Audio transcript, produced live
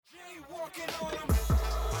Jaywalking on 'em.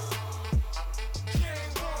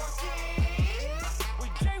 Jaywalking. We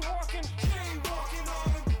jaywalking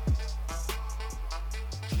on 'em.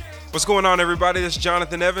 What's going on, everybody? This is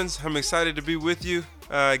Jonathan Evans. I'm excited to be with you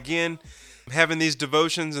again, having these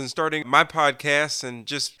devotions and starting my podcast and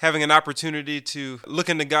just having an opportunity to look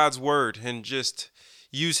into God's Word and just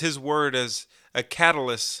use His Word as a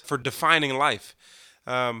catalyst for defining life,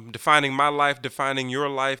 defining my life, defining your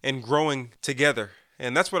life, and growing together.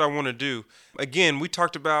 And that's what I want to do. Again, we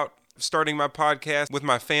talked about starting my podcast with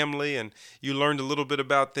my family, and you learned a little bit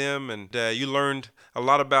about them, and you learned a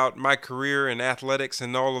lot about my career and athletics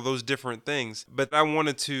and all of those different things. But I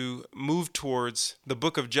wanted to move towards the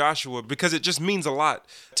book of Joshua because it just means a lot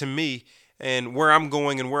to me and where I'm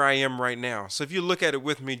going and where I am right now. So if you look at it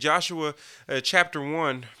with me, Joshua chapter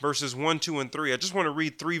 1, verses 1, 2, and 3, I just want to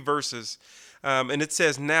read 3 verses. And it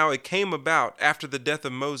says, "Now it came about after the death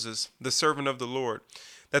of Moses, the servant of the Lord,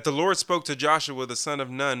 that the Lord spoke to Joshua the son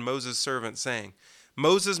of Nun, Moses' servant, saying,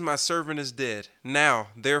 Moses, my servant, is dead. Now,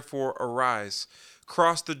 therefore, arise,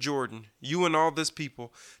 cross the Jordan, you and all this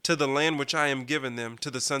people, to the land which I am giving them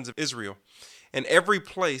to the sons of Israel. And every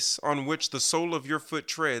place on which the sole of your foot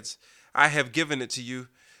treads, I have given it to you,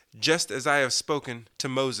 just as I have spoken to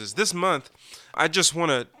Moses." This month, I just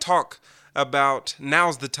want to talk about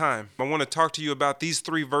now's the time. I want to talk to you about these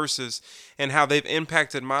 3 verses and how they've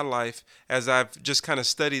impacted my life as I've just kind of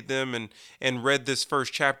studied them and read this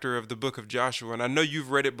first chapter of the book of Joshua. And I know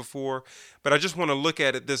you've read it before, but I just want to look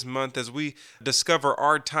at it this month as we discover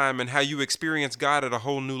our time and how you experience God at a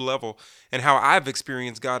whole new level and how I've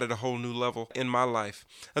experienced God at a whole new level in my life.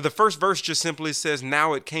 The first verse just simply says,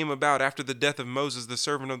 "Now it came about after the death of Moses, the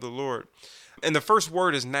servant of the Lord." And the first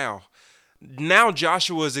word is now. Now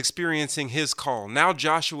Joshua is experiencing his call. Now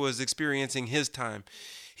Joshua is experiencing his time.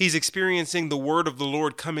 He's experiencing the word of the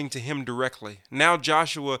Lord coming to him directly. Now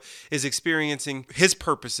Joshua is experiencing his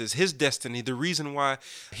purposes, his destiny, the reason why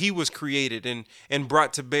he was created and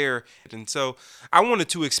brought to bear. And so I wanted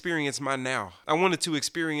to experience my now. I wanted to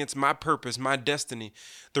experience my purpose, my destiny,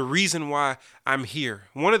 the reason why I'm here.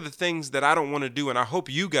 One of the things that I don't want to do, and I hope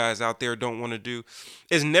you guys out there don't want to do,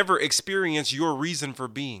 is never experience your reason for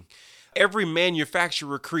being. Every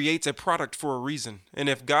manufacturer creates a product for a reason. And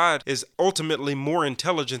if God is ultimately more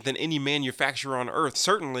intelligent than any manufacturer on earth,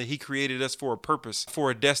 certainly He created us for a purpose,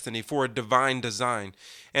 for a destiny, for a divine design.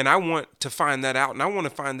 And I want to find that out, and I want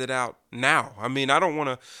to find it out now. I don't want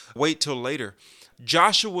to wait till later.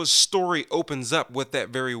 Joshua's story opens up with that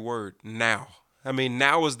very word, now.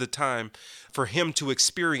 Now is the time for him to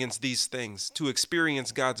experience these things, to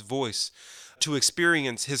experience God's voice, to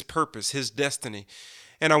experience His purpose, His destiny.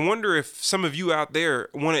 And I wonder if some of you out there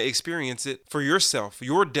want to experience it for yourself,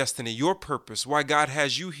 your destiny, your purpose, why God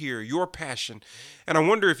has you here, your passion. And I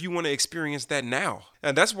wonder if you want to experience that now.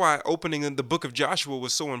 And that's why opening in the book of Joshua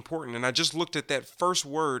was so important. And I just looked at that first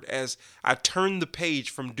word as I turned the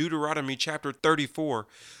page from Deuteronomy chapter 34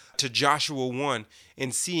 to Joshua 1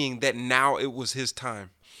 and seeing that now it was his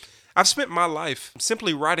time. I've spent my life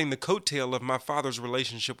simply riding the coattail of my father's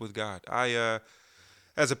relationship with God.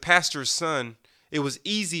 As a pastor's son, it was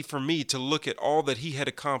easy for me to look at all that he had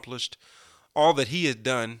accomplished, all that he had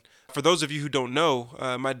done. For those of you who don't know,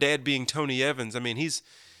 my dad being Tony Evans,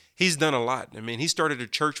 he's done a lot. He started a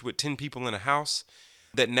church with 10 people in a house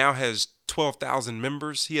that now has 12,000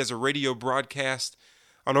 members. He has a radio broadcast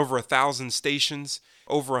on over 1,000 stations,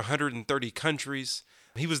 over 130 countries.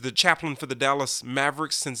 He was the chaplain for the Dallas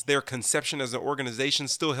Mavericks since their conception as an organization,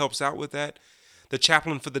 still helps out with that. The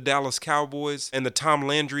chaplain for the Dallas Cowboys and the Tom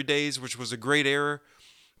Landry days, which was a great era.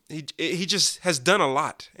 He just has done a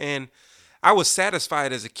lot. And I was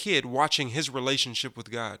satisfied as a kid watching his relationship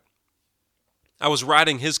with God. I was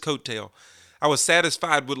riding his coattail. I was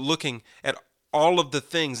satisfied with looking at all of the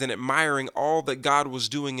things and admiring all that God was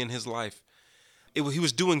doing in his life. He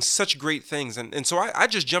was doing such great things. And so I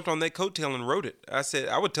just jumped on that coattail and rode it.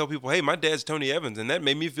 I would tell people, hey, my dad's Tony Evans. And that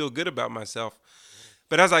made me feel good about myself.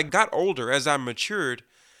 But as I got older, as I matured,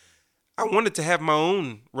 I wanted to have my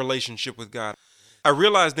own relationship with God. I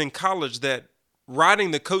realized in college that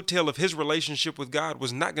riding the coattail of his relationship with God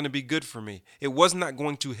was not going to be good for me. It was not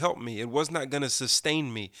going to help me. It was not going to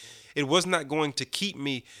sustain me. It was not going to keep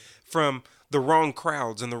me from the wrong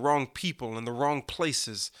crowds and the wrong people and the wrong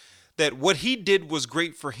places. That what he did was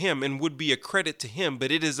great for him and would be a credit to him,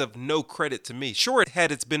 but it is of no credit to me. Sure, it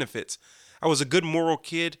had its benefits. I was a good moral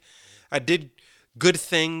kid. I did good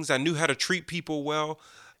things. I knew how to treat people well.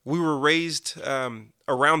 We were raised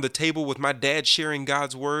around the table with my dad sharing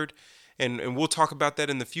God's word. And we'll talk about that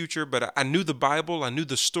in the future. But I knew the Bible. I knew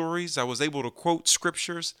the stories. I was able to quote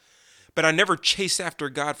scriptures. But I never chased after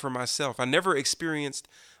God for myself. I never experienced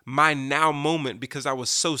my now moment because I was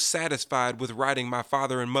so satisfied with riding my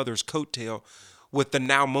father and mother's coattail with the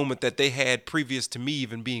now moment that they had previous to me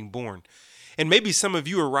even being born. And maybe some of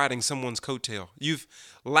you are riding someone's coattail. You've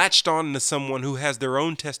latched on to someone who has their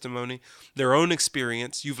own testimony, their own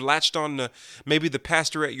experience. You've latched on to maybe the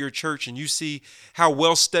pastor at your church, and you see how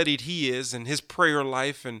well studied he is and his prayer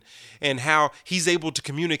life and how he's able to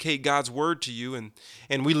communicate God's word to you.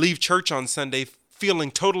 And we leave church on Sunday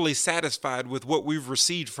feeling totally satisfied with what we've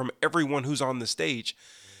received from everyone who's on the stage.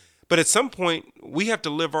 But at some point, we have to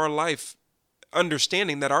live our life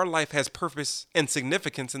understanding that our life has purpose and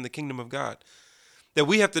significance in the kingdom of God. That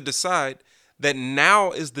we have to decide that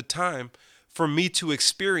now is the time for me to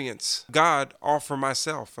experience God all for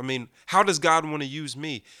myself. I mean, how does God want to use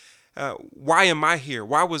me? Why am I here?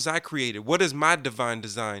 Why was I created? What is my divine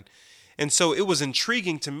design? And so it was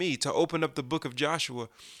intriguing to me to open up the book of Joshua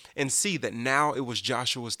and see that now it was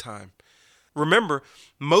Joshua's time. Remember,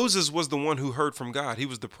 Moses was the one who heard from God. He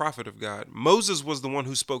was the prophet of God. Moses was the one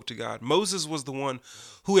who spoke to God. Moses was the one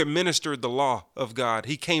who administered the law of God.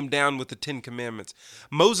 He came down with the 10 Commandments.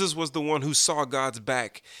 Moses was the one who saw God's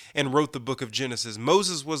back and wrote the book of Genesis.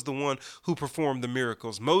 Moses was the one who performed the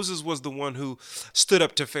miracles. Moses was the one who stood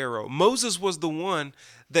up to Pharaoh. Moses was the one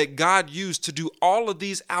that God used to do all of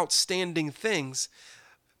these outstanding things.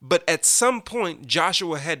 But at some point,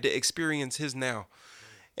 Joshua had to experience his now.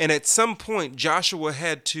 And at some point, Joshua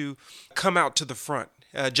had to come out to the front.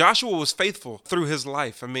 Joshua was faithful through his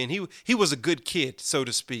life. I mean, he was a good kid, so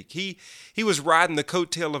to speak. He was riding the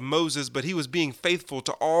coattail of Moses, but he was being faithful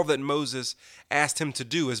to all that Moses asked him to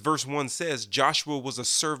do. As verse 1 says, Joshua was a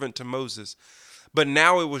servant to Moses. But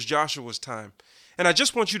now it was Joshua's time. And I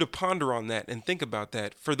just want you to ponder on that and think about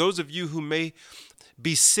that. For those of you who may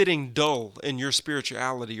be sitting dull in your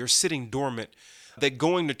spirituality or sitting dormant, that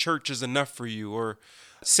going to church is enough for you, or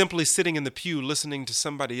simply sitting in the pew listening to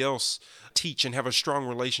somebody else teach and have a strong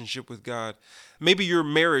relationship with God. Maybe your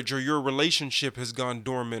marriage or your relationship has gone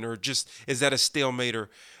dormant or just is at a stalemate,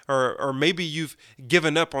 or maybe you've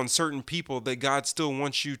given up on certain people that God still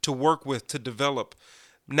wants you to work with, to develop.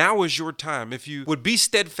 Now is your time. If you would be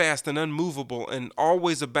steadfast and unmovable and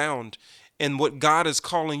always abound in what God is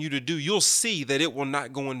calling you to do, you'll see that it will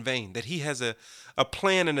not go in vain, that He has a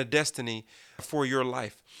plan and a destiny for your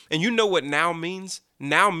life. And you know what now means?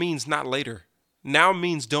 Now means not later. Now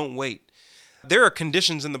means don't wait. There are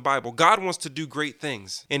conditions in the Bible. God wants to do great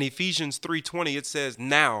things. In Ephesians 3:20, it says,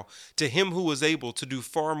 now to Him who is able to do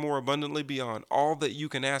far more abundantly beyond all that you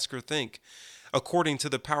can ask or think, according to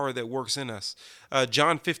the power that works in us.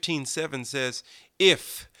 John 15:7 says,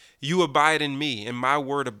 if you abide in me and my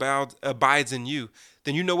word abides in you,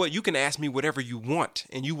 then you know what? You can ask me whatever you want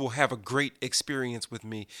and you will have a great experience with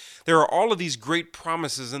me. There are all of these great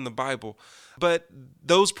promises in the Bible, but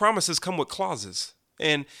those promises come with clauses.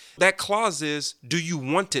 And that clause is, do you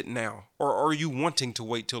want it now, or are you wanting to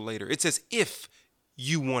wait till later? It says, if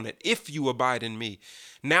you want it, if you abide in me.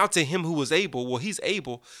 Now to Him who is able, well, He's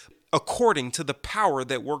able according to the power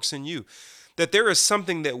that works in you. That there is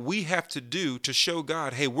something that we have to do to show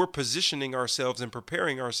God, hey, we're positioning ourselves and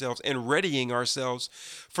preparing ourselves and readying ourselves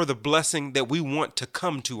for the blessing that we want to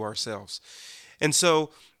come to ourselves. And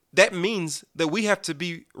so that means that we have to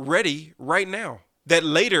be ready right now. That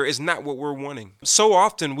later is not what we're wanting. So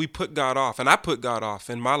often we put God off, and I put God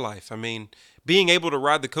off in my life. I mean, being able to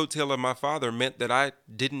ride the coattail of my father meant that I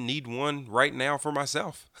didn't need one right now for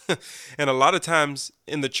myself. And a lot of times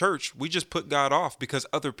in the church, we just put God off because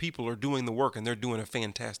other people are doing the work and they're doing a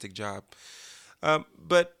fantastic job.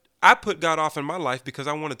 But I put God off in my life because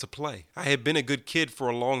I wanted to play. I had been a good kid for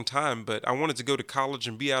a long time, but I wanted to go to college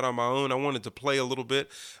and be out on my own. I wanted to play a little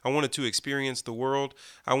bit. I wanted to experience the world.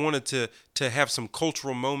 I wanted to have some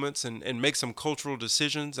cultural moments and make some cultural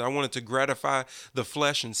decisions. I wanted to gratify the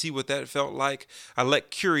flesh and see what that felt like. I let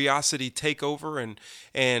curiosity take over, and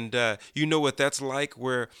you know what that's like,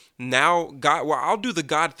 where now God, well, I'll do the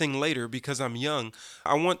God thing later because I'm young.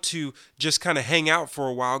 I want to just kind of hang out for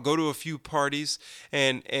a while, go to a few parties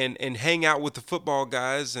and hang out with the football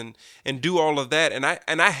guys and do all of that. And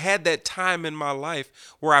I had that time in my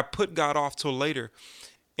life where I put God off till later.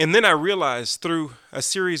 And then I realized through a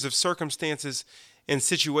series of circumstances and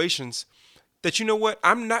situations that, you know what,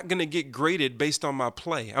 I'm not going to get graded based on my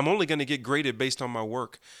play. I'm only going to get graded based on my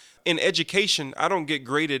work. In education, I don't get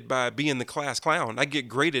graded by being the class clown. I get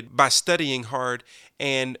graded by studying hard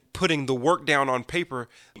and putting the work down on paper.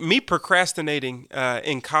 Me procrastinating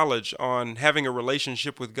in college on having a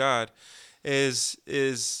relationship with God is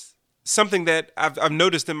something that I've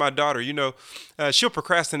noticed in my daughter. She'll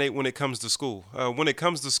procrastinate when it comes to school. When it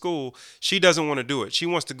comes to school, she doesn't want to do it. She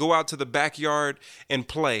wants to go out to the backyard and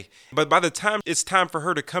play. But by the time it's time for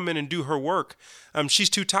her to come in and do her work, she's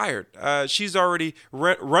too tired. She's already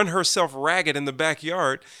run herself ragged in the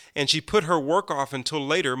backyard, and she put her work off until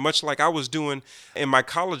later, much like I was doing in my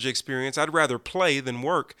college experience. I'd rather play than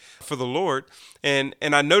work for the Lord. And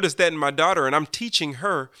I noticed that in my daughter, and I'm teaching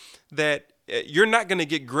her that you're not going to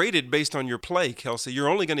get graded based on your play, Kelsey. You're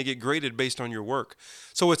only going to get graded based on your work.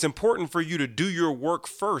 So it's important for you to do your work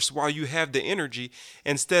first while you have the energy,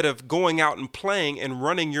 instead of going out and playing and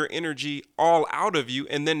running your energy all out of you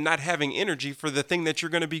and then not having energy for the thing that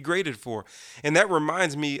you're going to be graded for. And that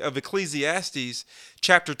reminds me of Ecclesiastes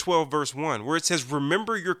chapter 12, verse 1, where it says,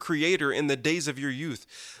 "Remember your Creator in the days of your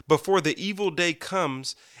youth, before the evil day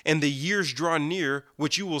comes and the years draw near,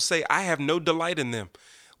 which you will say, I have no delight in them."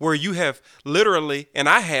 Where you have literally, and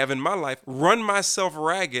I have in my life, run myself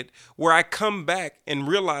ragged, where I come back and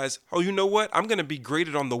realize, oh, you know what? I'm going to be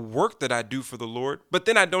graded on the work that I do for the Lord, but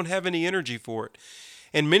then I don't have any energy for it.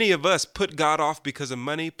 And many of us put God off because of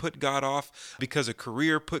money, put God off because of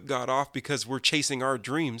career, put God off because we're chasing our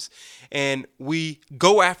dreams. And we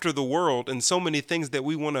go after the world and so many things that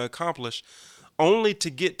we want to accomplish, only to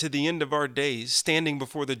get to the end of our days standing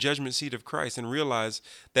before the judgment seat of Christ and realize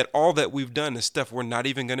that all that we've done is stuff we're not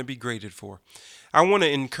even going to be graded for. I want to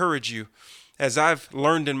encourage you, as I've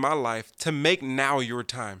learned in my life, to make now your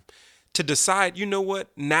time. To decide, you know what,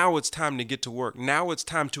 now it's time to get to work. Now it's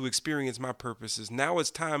time to experience my purposes. Now it's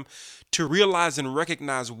time to realize and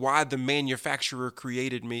recognize why the manufacturer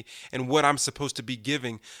created me and what I'm supposed to be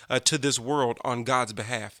giving to this world on God's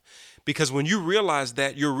behalf. Because when you realize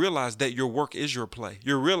that, you'll realize that your work is your play.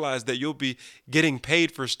 You'll realize that you'll be getting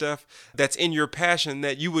paid for stuff that's in your passion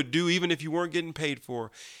that you would do even if you weren't getting paid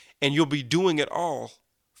for. And you'll be doing it all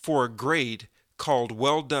for a grade called,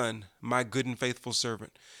 "Well done, my good and faithful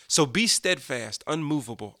servant." So be steadfast,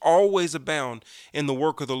 unmovable, always abound in the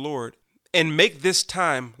work of the Lord, and make this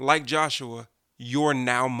time, like Joshua, your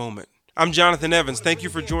now moment. I'm Jonathan Evans. Thank you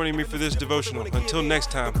for joining me for this devotional. Until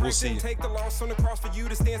next time, we'll see you. Take the loss on the cross for you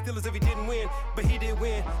to stand still as if he didn't win, but he did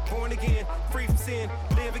win. Born again, free from sin,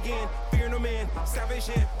 live again, fear no man,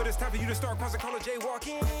 salvation. But it's time for you to start crossing, call it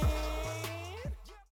jaywalking.